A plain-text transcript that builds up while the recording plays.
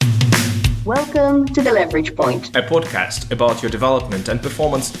Welcome to The Leverage Point, a podcast about your development and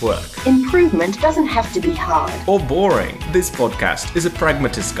performance at work. Improvement doesn't have to be hard or boring. This podcast is a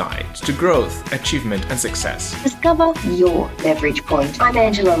pragmatist guide to growth, achievement, and success. Discover your leverage point. I'm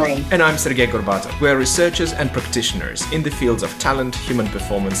Angela Lane. And I'm Sergey Gorbatov. We're researchers and practitioners in the fields of talent, human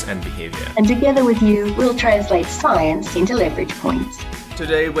performance, and behavior. And together with you, we'll translate science into leverage points.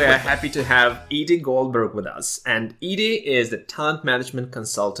 Today, we're happy to have Edie Goldberg with us. And Edie is the talent management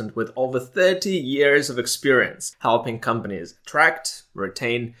consultant with over 30 years of experience helping companies attract,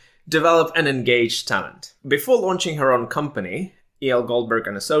 retain, develop, and engage talent. Before launching her own company, E.L. Goldberg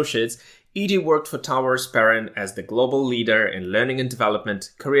and Associates, Edie worked for Towers Perrin as the global leader in learning and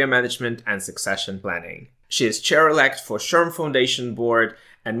development, career management, and succession planning. She is chair-elect for SHRM Foundation Board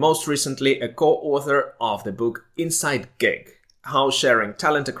and most recently a co-author of the book Inside Gig: How Sharing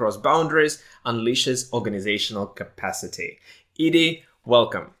Talent Across Boundaries Unleashes Organizational Capacity. Edie,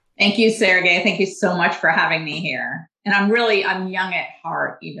 welcome. Thank you, Sergey. Thank you so much for having me here. And I'm young at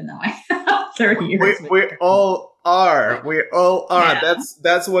heart, even though I have 30 years. We all are. Yeah.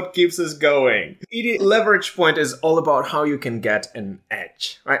 That's what keeps us going. Edie, Leverage Point is all about how you can get an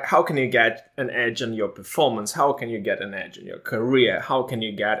edge, right? How can you get an edge on your performance? How can you get an edge on your career? How can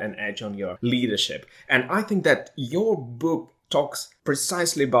you get an edge on your leadership? And I think that your book talks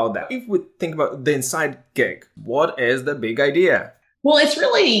precisely about that. If we think about the inside gig, what is the big idea? Well, it's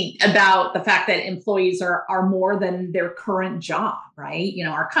really about the fact that employees are more than their current job, right?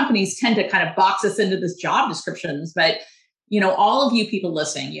 Our companies tend to kind of box us into this job descriptions, but, all of you people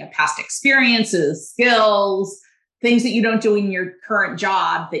listening, you have past experiences, skills, things that you don't do in your current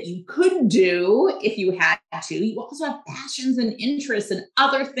job that you could do if you had to. You also have passions and interests and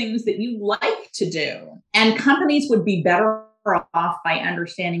other things that you like to do. And companies would be better off by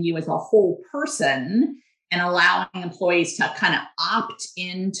understanding you as a whole person and allowing employees to kind of opt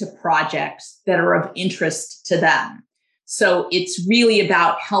into projects that are of interest to them. So it's really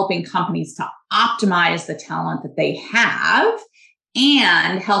about helping companies to optimize the talent that they have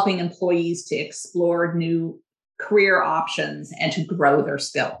and helping employees to explore new career options and to grow their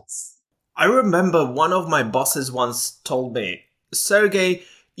skills. I remember one of my bosses once told me, Sergey,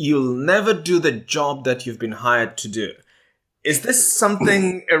 you'll never do the job that you've been hired to do. Is this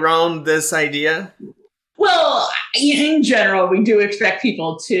something around this idea? Well, in general, we do expect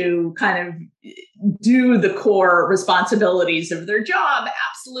people to kind of do the core responsibilities of their job.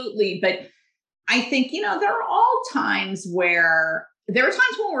 Absolutely. But I think, there are times when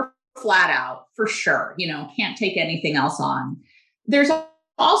we're flat out, for sure, can't take anything else on. There's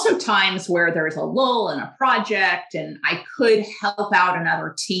also times where there's a lull in a project and I could help out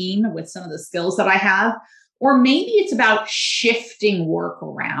another team with some of the skills that I have. Or maybe it's about shifting work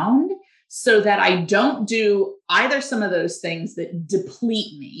around so that I don't do either some of those things that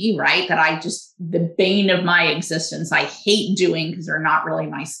deplete me, right? That the bane of my existence, I hate doing because they're not really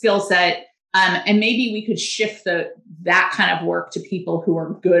my skill set. And maybe we could shift that kind of work to people who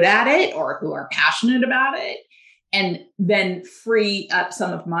are good at it or who are passionate about it, and then free up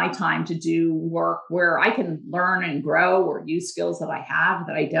some of my time to do work where I can learn and grow or use skills that I have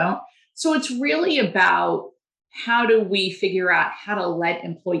that I don't. So it's really about how do we figure out how to let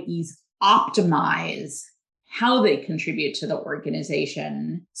employees optimize how they contribute to the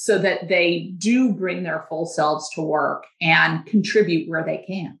organization so that they do bring their full selves to work and contribute where they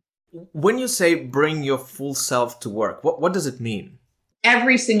can. When you say bring your full self to work, what does it mean?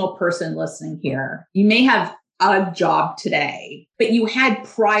 Every single person listening here, you may have a job today, but you had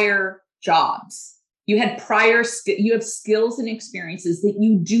prior jobs. You have skills and experiences that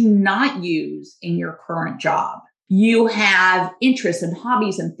you do not use in your current job. You have interests and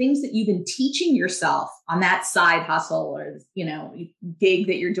hobbies and things that you've been teaching yourself on that side hustle or, gig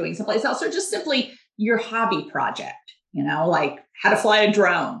that you're doing someplace else, or just simply your hobby project, like how to fly a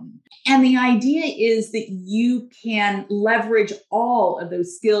drone. And the idea is that you can leverage all of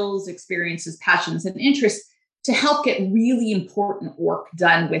those skills, experiences, passions, and interests to help get really important work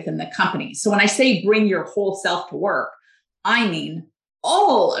done within the company. So when I say bring your whole self to work, I mean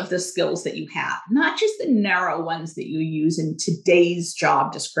all of the skills that you have, not just the narrow ones that you use in today's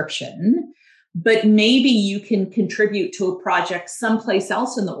job description, but maybe you can contribute to a project someplace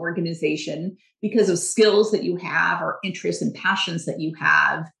else in the organization because of skills that you have or interests and passions that you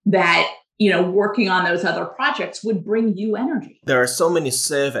have that, working on those other projects would bring you energy. There are so many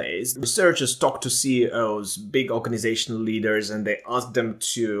surveys. Researchers talk to CEOs, big organizational leaders, and they ask them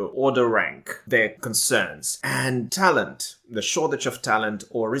to order rank their concerns. And talent, the shortage of talent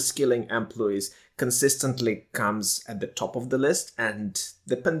or reskilling employees consistently comes at the top of the list. And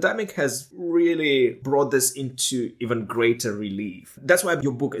The pandemic has really brought this into even greater relief. That's why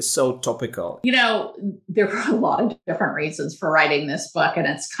your book is so topical. There were a lot of different reasons for writing this book, and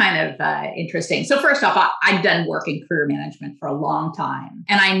it's kind of interesting. So first off, I've done work in career management for a long time,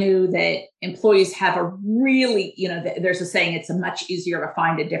 and I knew that employees have a really, there's a saying, it's much easier to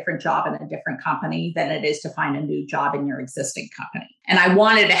find a different job in a different company than it is to find a new job in your existing company. And I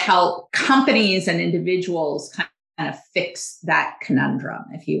wanted to help companies and individuals kind of fix that conundrum,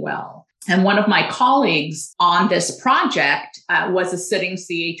 if you will. And one of my colleagues on this project was a sitting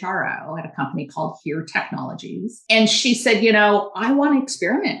CHRO at a company called Here Technologies. And she said, I want to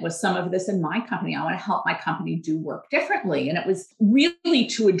experiment with some of this in my company. I want to help my company do work differently. And it was really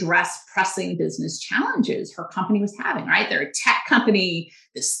to address pressing business challenges her company was having, right? They're a tech company.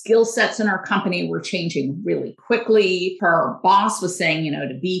 The skill sets in our company were changing really quickly. Her boss was saying,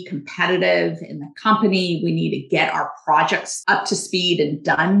 to be competitive in the company, we need to get our projects up to speed and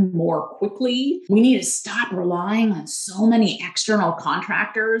done more quickly. We need to stop relying on so many external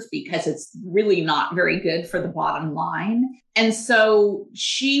contractors because it's really not very good for the bottom line. And so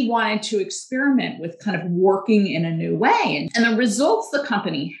she wanted to experiment with kind of working in a new way. And the results the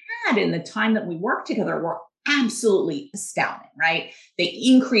company had in the time that we worked together were absolutely astounding, right? They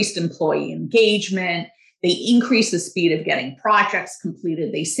increased employee engagement. They increased the speed of getting projects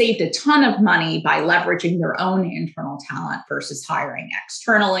completed. They saved a ton of money by leveraging their own internal talent versus hiring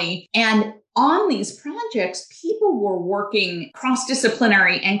externally. And on these projects, people were working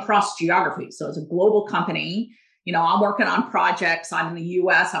cross-disciplinary and cross-geography. So as a global company, I'm working on projects. I'm in the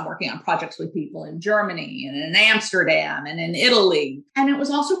US. I'm working on projects with people in Germany and in Amsterdam and in Italy. And it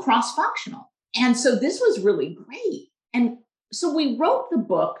was also cross-functional. And so this was really great. And so we wrote the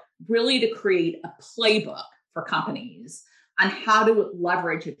book really to create a playbook for companies on how to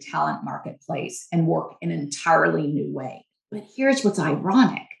leverage a talent marketplace and work in an entirely new way. But here's what's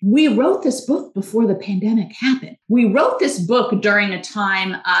ironic. We wrote this book before the pandemic happened. We wrote this book during a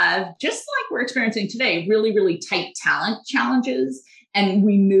time of, just like we're experiencing today, really, really tight talent challenges. And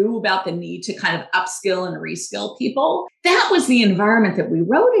we knew about the need to kind of upskill and reskill people. That was the environment that we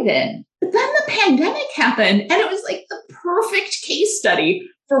wrote it in. But then the pandemic happened, and it was like the perfect case study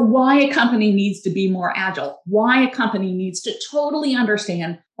for why a company needs to be more agile, why a company needs to totally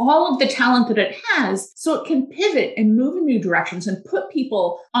understand all of the talent that it has so it can pivot and move in new directions and put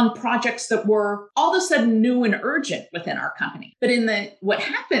people on projects that were all of a sudden new and urgent within our company. But what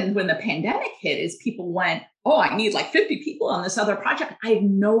happened when the pandemic hit is people went, oh, I need like 50 people on this other project. I have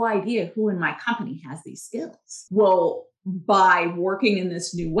no idea who in my company has these skills. Well, by working in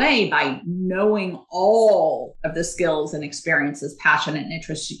this new way, by knowing all of the skills and experiences, passion, and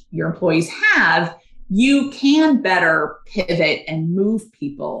interests your employees have, you can better pivot and move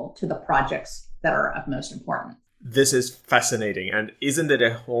people to the projects that are of most importance. This is fascinating. And isn't it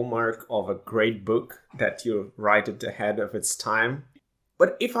a hallmark of a great book that you write it ahead of its time?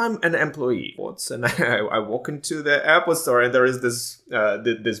 But if I'm an employee, and I walk into the Apple store and there is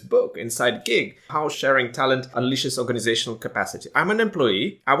this book inside Gig, How Sharing Talent Unleashes Organizational Capacity. I'm an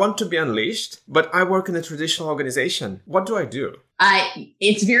employee. I want to be unleashed, but I work in a traditional organization. What do I do?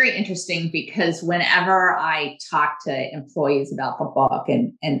 It's very interesting because whenever I talk to employees about the book,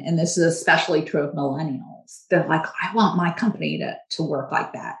 and this is especially true of millennials, they're like, I want my company to work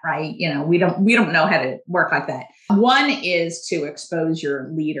like that, right? We don't know how to work like that. One is to expose your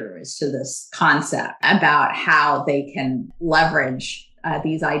leaders to this concept about how they can leverage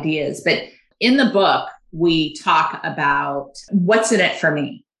these ideas. But in the book, we talk about what's in it for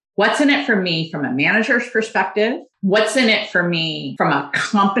me. What's in it for me from a manager's perspective? What's in it for me from a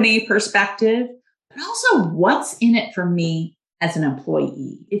company perspective? But also what's in it for me as an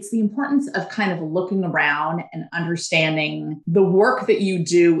employee? It's the importance of kind of looking around and understanding the work that you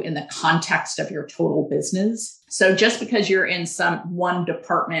do in the context of your total business. So just because you're in one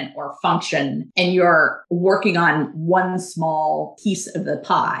department or function and you're working on one small piece of the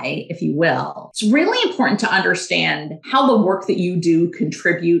pie, if you will, it's really important to understand how the work that you do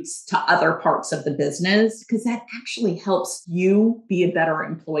contributes to other parts of the business, because that actually helps you be a better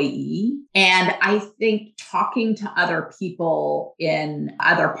employee. And I think talking to other people in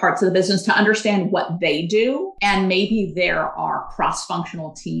other parts of the business to understand what they do, and maybe there are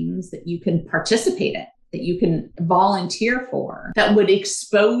cross-functional teams that you can participate in, that you can volunteer for, that would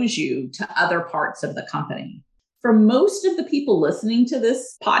expose you to other parts of the company. For most of the people listening to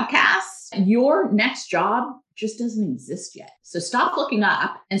this podcast, your next job just doesn't exist yet. So stop looking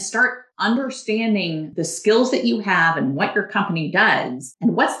up and start understanding the skills that you have and what your company does,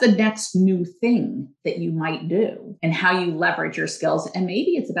 and what's the next new thing that you might do and how you leverage your skills. And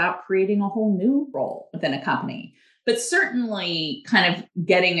maybe it's about creating a whole new role within a company. But certainly kind of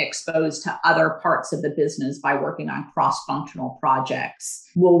getting exposed to other parts of the business by working on cross-functional projects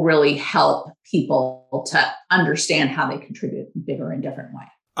will really help people to understand how they contribute in bigger and different ways.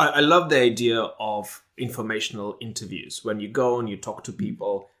 I love the idea of informational interviews when you go and you talk to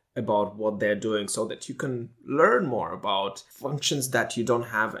people about what they're doing so that you can learn more about functions that you don't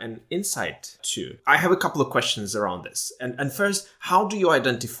have an insight to. I have a couple of questions around this. And first, how do you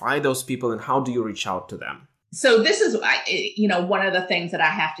identify those people and how do you reach out to them? So this is, one of the things that I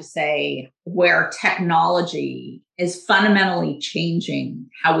have to say where technology is fundamentally changing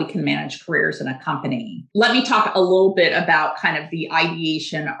how we can manage careers in a company. Let me talk a little bit about kind of the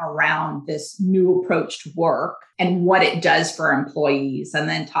ideation around this new approach to work and what it does for employees, and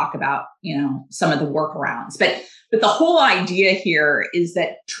then talk about, some of the workarounds. But the whole idea here is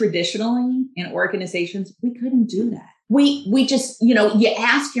that traditionally in organizations, we couldn't do that. We just, you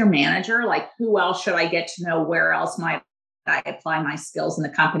ask your manager, like, who else should I get to know? Where else might I apply my skills in the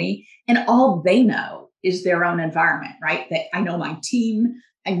company? And all they know is their own environment, right? That I know my team,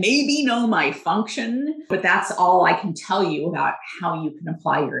 I maybe know my function, but that's all I can tell you about how you can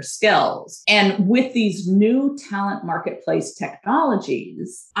apply your skills. And with these new talent marketplace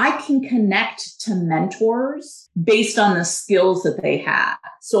technologies, I can connect to mentors based on the skills that they have.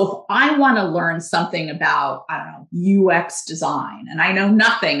 So if I want to learn something about, UX design, and I know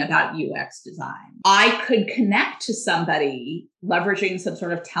nothing about UX design, I could connect to somebody leveraging some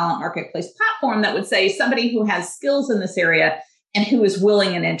sort of talent marketplace platform that would say somebody who has skills in this area and who is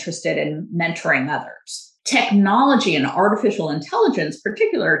willing and interested in mentoring others. Technology and artificial intelligence,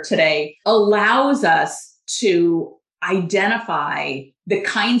 particular today, allows us to identify the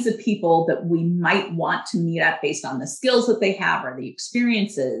kinds of people that we might want to meet up based on the skills that they have or the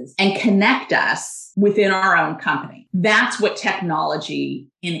experiences and connect us within our own company. That's what technology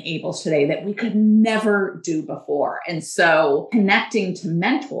enables today that we could never do before. And so connecting to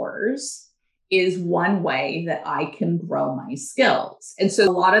mentors is one way that I can grow my skills. And so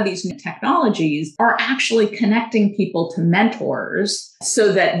a lot of these new technologies are actually connecting people to mentors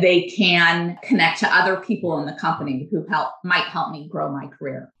so that they can connect to other people in the company who might help me grow my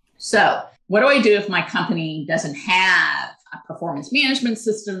career. So what do I do if my company doesn't have a performance management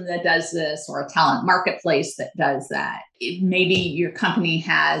system that does this or a talent marketplace that does that? Maybe your company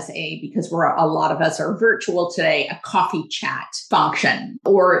has because a lot of us are virtual today, a coffee chat function,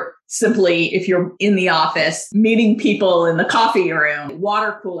 or simply if you're in the office, meeting people in the coffee room,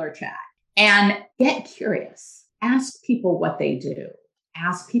 water cooler chat, and get curious. Ask people what they do.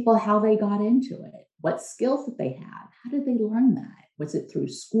 Ask people how they got into it, what skills that they have. How did they learn that? Was it through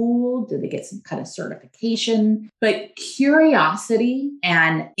school? Did they get some kind of certification? But curiosity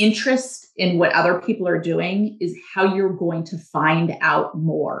and interest in what other people are doing is how you're going to find out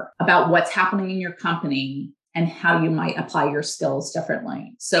more about what's happening in your company and how you might apply your skills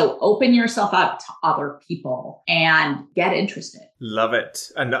differently. So open yourself up to other people and get interested. Love it.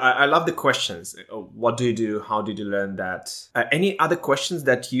 And I love the questions. What do you do? How did you learn that? Any other questions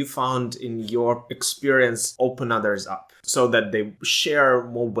that you found in your experience open others up so that they share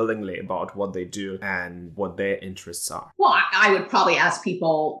more willingly about what they do and what their interests are? Well, I would probably ask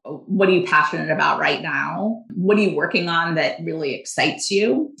people, what are you passionate about right now? What are you working on that really excites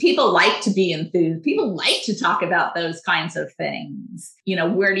you? People like to be enthused. People like to talk about those kinds of things.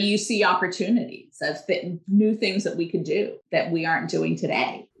 Where do you see opportunities of new things that we could do that we aren't doing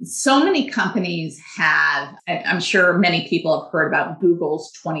today? So many companies have, I'm sure many people have heard about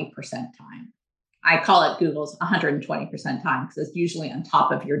Google's 20% time. I call it Google's 120% time because it's usually on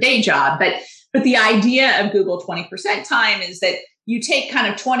top of your day job. But the idea of Google 20% time is that you take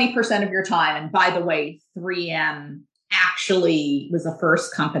kind of 20% of your time. And by the way, 3M actually was the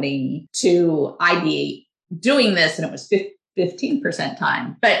first company to ideate doing this, and it was 15%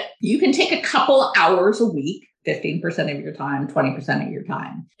 time. But you can take a couple hours a week, 15% of your time, 20% of your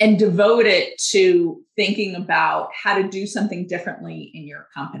time, and devote it to thinking about how to do something differently in your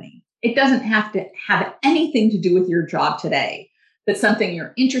company. It doesn't have to have anything to do with your job today, but something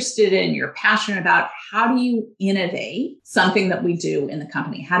you're interested in, you're passionate about. How do you innovate something that we do in the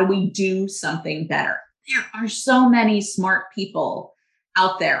company? How do we do something better? There are so many smart people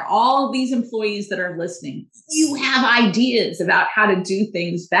out there, all of these employees that are listening. You have ideas about how to do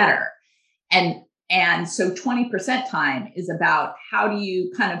things better. And so 20% time is about how do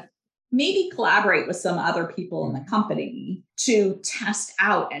you kind of maybe collaborate with some other people in the company to test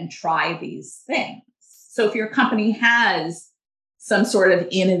out and try these things. So if your company has some sort of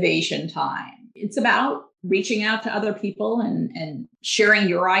innovation time, it's about reaching out to other people and sharing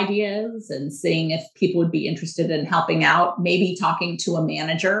your ideas and seeing if people would be interested in helping out, maybe talking to a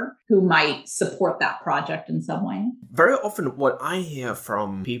manager who might support that project in some way. Very often what I hear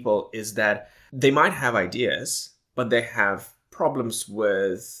from people is that they might have ideas, but they have problems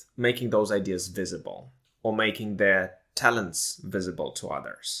with making those ideas visible or making their talents visible to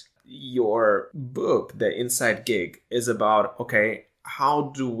others. Your book, The Inside Gig, is about, okay,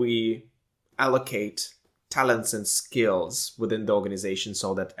 how do we allocate talents and skills within the organization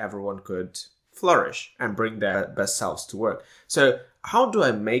so that everyone could flourish and bring their best selves to work. So how do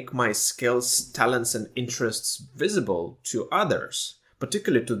I make my skills, talents, and interests visible to others,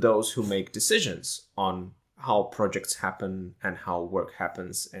 particularly to those who make decisions on how projects happen and how work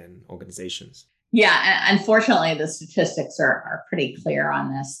happens in organizations? Yeah, unfortunately, the statistics are pretty clear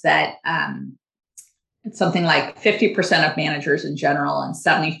on this, that it's something like 50% of managers in general and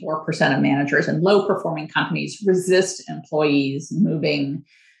 74% of managers in low-performing companies resist employees moving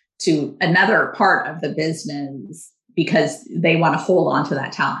to another part of the business because they want to hold on to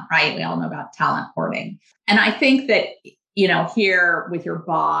that talent, right? We all know about talent hoarding. And I think that, here with your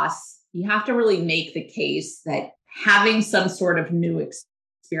boss, you have to really make the case that having some sort of new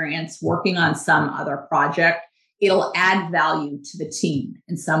experience working on some other project, it'll add value to the team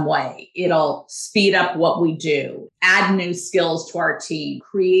in some way. It'll speed up what we do, add new skills to our team,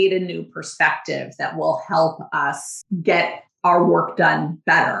 create a new perspective that will help us get our work done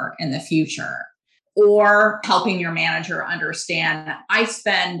better in the future. Or helping your manager understand, I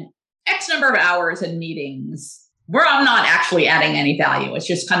spend X number of hours in meetings where I'm not actually adding any value. It's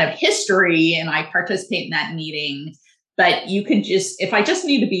just kind of history and I participate in that meeting. But you could if I just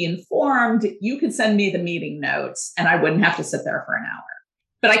need to be informed, you could send me the meeting notes and I wouldn't have to sit there for an hour.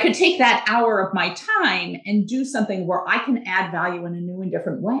 But I could take that hour of my time and do something where I can add value in a new and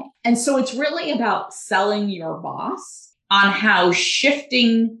different way. And so it's really about selling your boss on how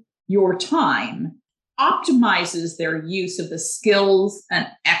shifting your time optimizes their use of the skills and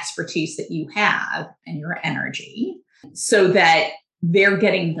expertise that you have and your energy so that they're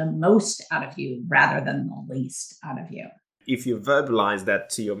getting the most out of you rather than the least out of you. If you verbalize that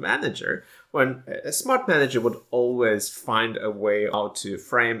to your manager, when a smart manager would always find a way how to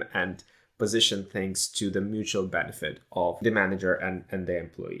frame and position things to the mutual benefit of the manager and the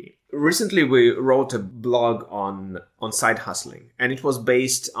employee. Recently, we wrote a blog on side hustling, and it was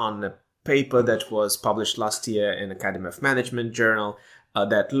based on a paper that was published last year in Academy of Management journal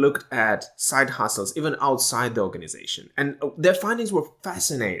that looked at side hustles even outside the organization. And their findings were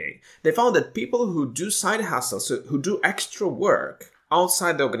fascinating. They found that people who do side hustles, so who do extra work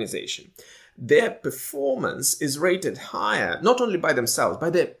outside the organization, their performance is rated higher, not only by themselves, by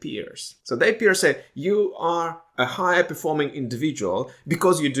their peers. So their peers say, you are a higher performing individual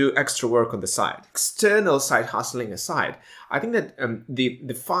because you do extra work on the side. External side hustling aside, I think that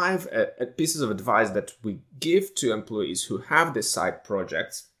the 5 pieces of advice that we give to employees who have these side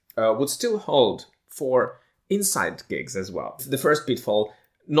projects would still hold for inside gigs as well. The first pitfall,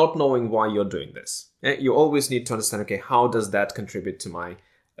 not knowing why you're doing this. You always need to understand, okay, how does that contribute to my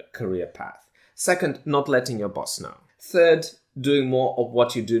career path? Second, not letting your boss know. Third, doing more of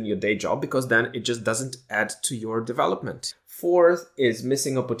what you do in your day job because then it just doesn't add to your development. Fourth is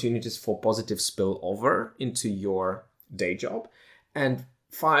missing opportunities for positive spillover into your day job. And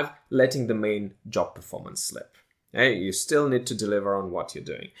 5, letting the main job performance slip. You still need to deliver on what you're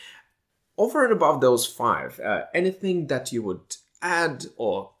doing. Over and above those 5, anything that you would add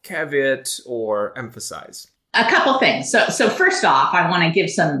or caveat or emphasize? A couple things. So first off, I want to give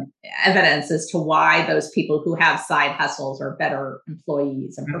some evidence as to why those people who have side hustles are better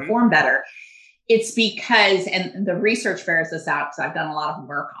employees and perform better. It's because, and the research bears this out because I've done a lot of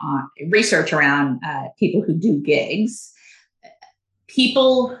work on research around people who do gigs.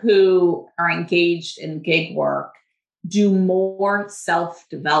 People who are engaged in gig work do more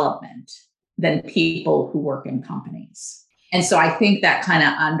self-development than people who work in companies. And so I think that kind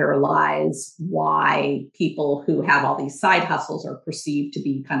of underlies why people who have all these side hustles are perceived to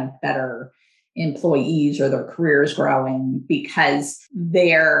be kind of better employees or their careers growing because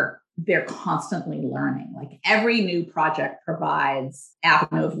they're constantly learning. Like every new project provides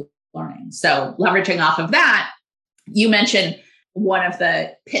avenue of learning. So leveraging off of that, you mentioned one of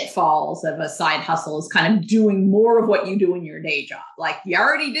the pitfalls of a side hustle is kind of doing more of what you do in your day job. Like you're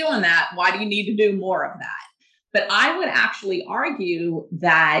already doing that. Why do you need to do more of that? But I would actually argue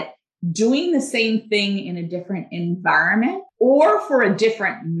that doing the same thing in a different environment or for a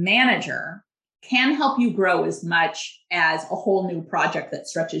different manager can help you grow as much as a whole new project that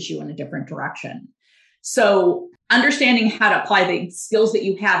stretches you in a different direction. So understanding how to apply the skills that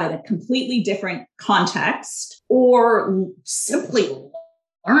you have in a completely different context, or simply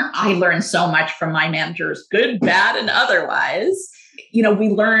I learned so much from my managers, good, bad, and otherwise. We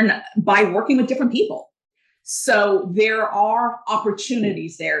learn by working with different people. So there are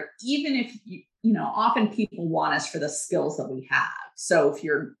opportunities there, even if often people want us for the skills that we have. So if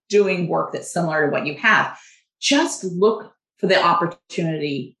you're doing work that's similar to what you have, just look for the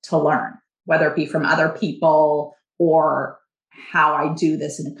opportunity to learn, whether it be from other people or how I do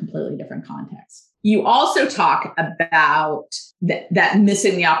this in a completely different context. You also talk about that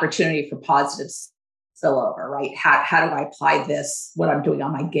missing the opportunity for positive spillover, right? How do I apply this, what I'm doing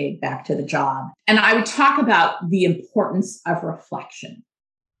on my gig, back to the job? And I would talk about the importance of reflection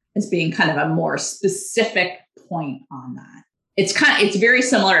as being kind of a more specific point on that. It's very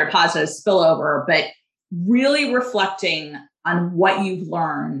similar to positive spillover, but really reflecting on what you've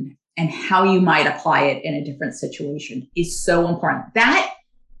learned and how you might apply it in a different situation is so important. That,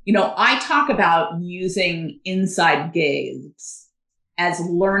 I talk about using inside gigs as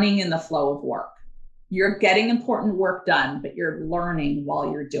learning in the flow of work. You're getting important work done, but you're learning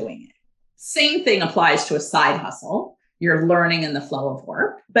while you're doing it. Same thing applies to a side hustle. You're learning in the flow of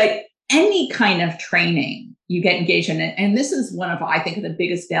work, but any kind of training you get engaged in it. And this is one of, I think, of the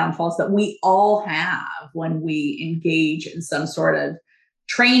biggest downfalls that we all have when we engage in some sort of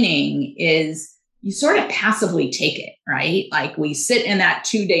training is you sort of passively take it, right? Like we sit in that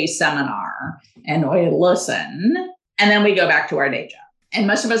 2-day seminar and we listen, and then we go back to our day job. And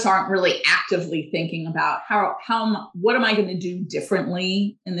most of us aren't really actively thinking about what am I going to do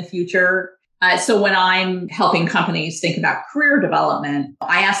differently in the future? So when I'm helping companies think about career development,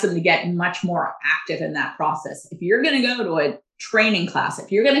 I ask them to get much more active in that process. If you're going to go to a training class,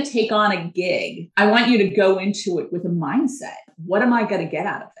 if you're going to take on a gig, I want you to go into it with a mindset. What am I going to get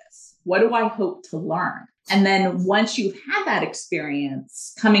out of this? What do I hope to learn? And then once you've had that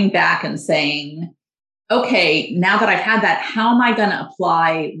experience, coming back and saying, okay, now that I've had that, how am I going to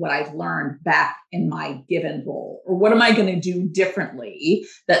apply what I've learned back in my given role? Or what am I going to do differently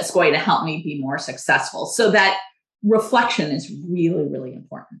that's going to help me be more successful? So that reflection is really, really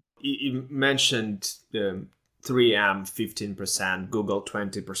important. You mentioned 3M 15%, Google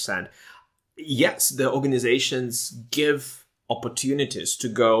 20%. Yes, the organizations give opportunities to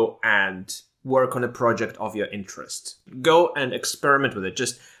go and work on a project of your interest. Go and experiment with it.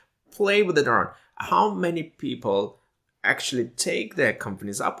 Just play with it around. How many people actually take their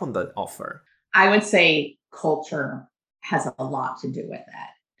companies up on that offer? I would say culture has a lot to do with that.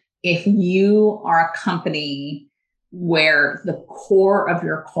 If you are a company where the core of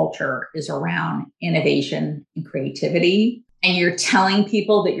your culture is around innovation and creativity, and you're telling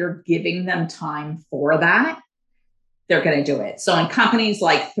people that you're giving them time for that, they're going to do it. So in companies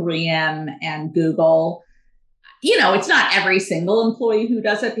like 3M and Google, it's not every single employee who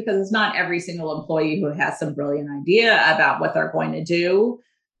does it, because it's not every single employee who has some brilliant idea about what they're going to do.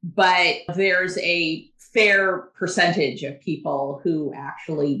 But there's a fair percentage of people who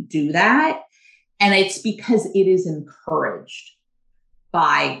actually do that. And it's because it is encouraged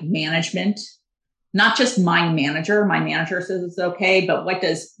by management, not just my manager. My manager says it's okay, but what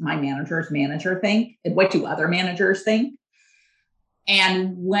does my manager's manager think? And what do other managers think?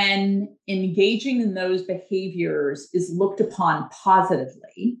 And when engaging in those behaviors is looked upon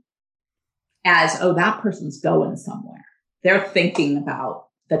positively as, oh, that person's going somewhere. They're thinking about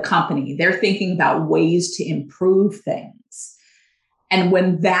the company. They're thinking about ways to improve things. And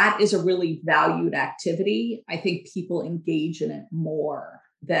when that is a really valued activity, I think people engage in it more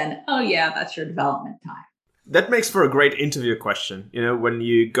than, oh, yeah, that's your development time. That makes for a great interview question. When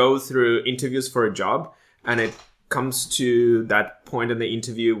you go through interviews for a job and it comes to that point in the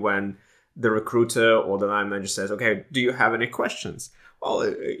interview when the recruiter or the line manager says, okay, do you have any questions? Well,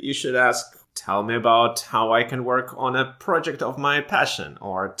 you should ask, tell me about how I can work on a project of my passion,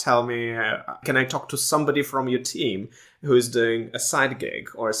 or tell me, can I talk to somebody from your team who is doing a side gig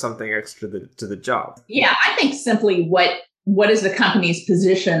or something extra to the job? Yeah, I think simply what is the company's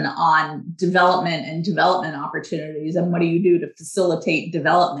position on development and development opportunities, and what do you do to facilitate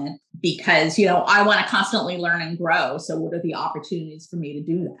development? Because, I want to constantly learn and grow. So what are the opportunities for me to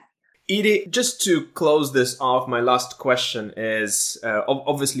do that? Edie, just to close this off, my last question is,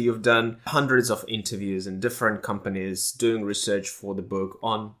 obviously you've done hundreds of interviews in different companies doing research for the book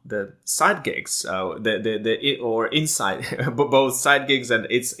on the side gigs, or inside, both side gigs and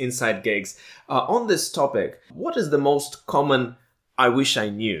its inside gigs. On this topic, what is the most common "I wish I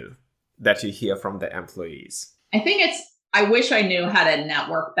knew" that you hear from the employees? I think it's, I wish I knew how to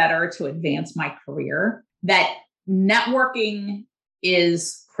network better to advance my career. That networking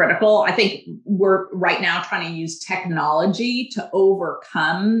is critical. I think we're right now trying to use technology to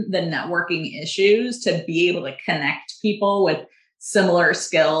overcome the networking issues, to be able to connect people with similar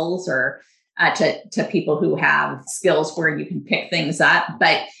skills or to people who have skills where you can pick things up.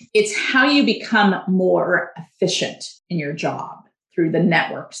 But it's how you become more efficient in your job through the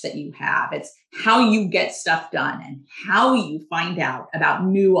networks that you have. It's how you get stuff done and how you find out about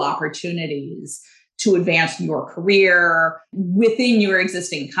new opportunities to advance your career within your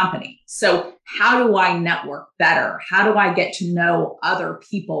existing company. So how do I network better? How do I get to know other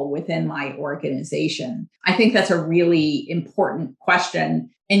people within my organization? I think that's a really important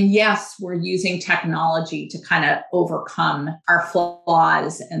question. And yes, we're using technology to kind of overcome our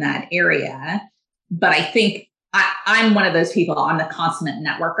flaws in that area. But I think I'm one of those people, I'm the consummate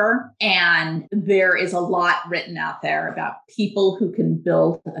networker. And there is a lot written out there about people who can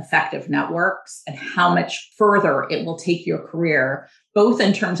build effective networks and how much further it will take your career, both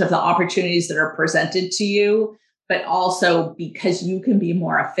in terms of the opportunities that are presented to you, but also because you can be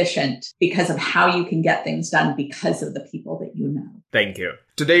more efficient because of how you can get things done because of the people that you know. Thank you.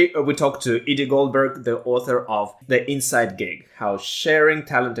 Today, we talked to Edie Goldberg, the author of The Inside Gig, How Sharing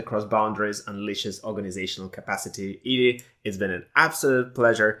Talent Across Boundaries Unleashes Organizational Capacity. Edie, it's been an absolute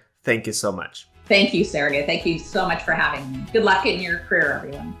pleasure. Thank you so much. Thank you, Sergey. Thank you so much for having me. Good luck in your career,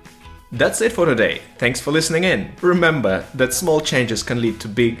 everyone. That's it for today. Thanks for listening in. Remember that small changes can lead to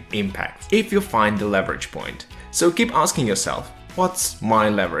big impacts if you find the leverage point. So keep asking yourself, what's my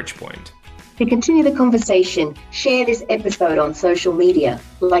leverage point? To continue the conversation, share this episode on social media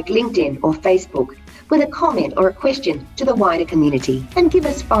like LinkedIn or Facebook with a comment or a question to the wider community, and give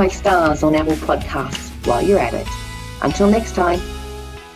us 5 stars on Apple Podcasts while you're at it. Until next time.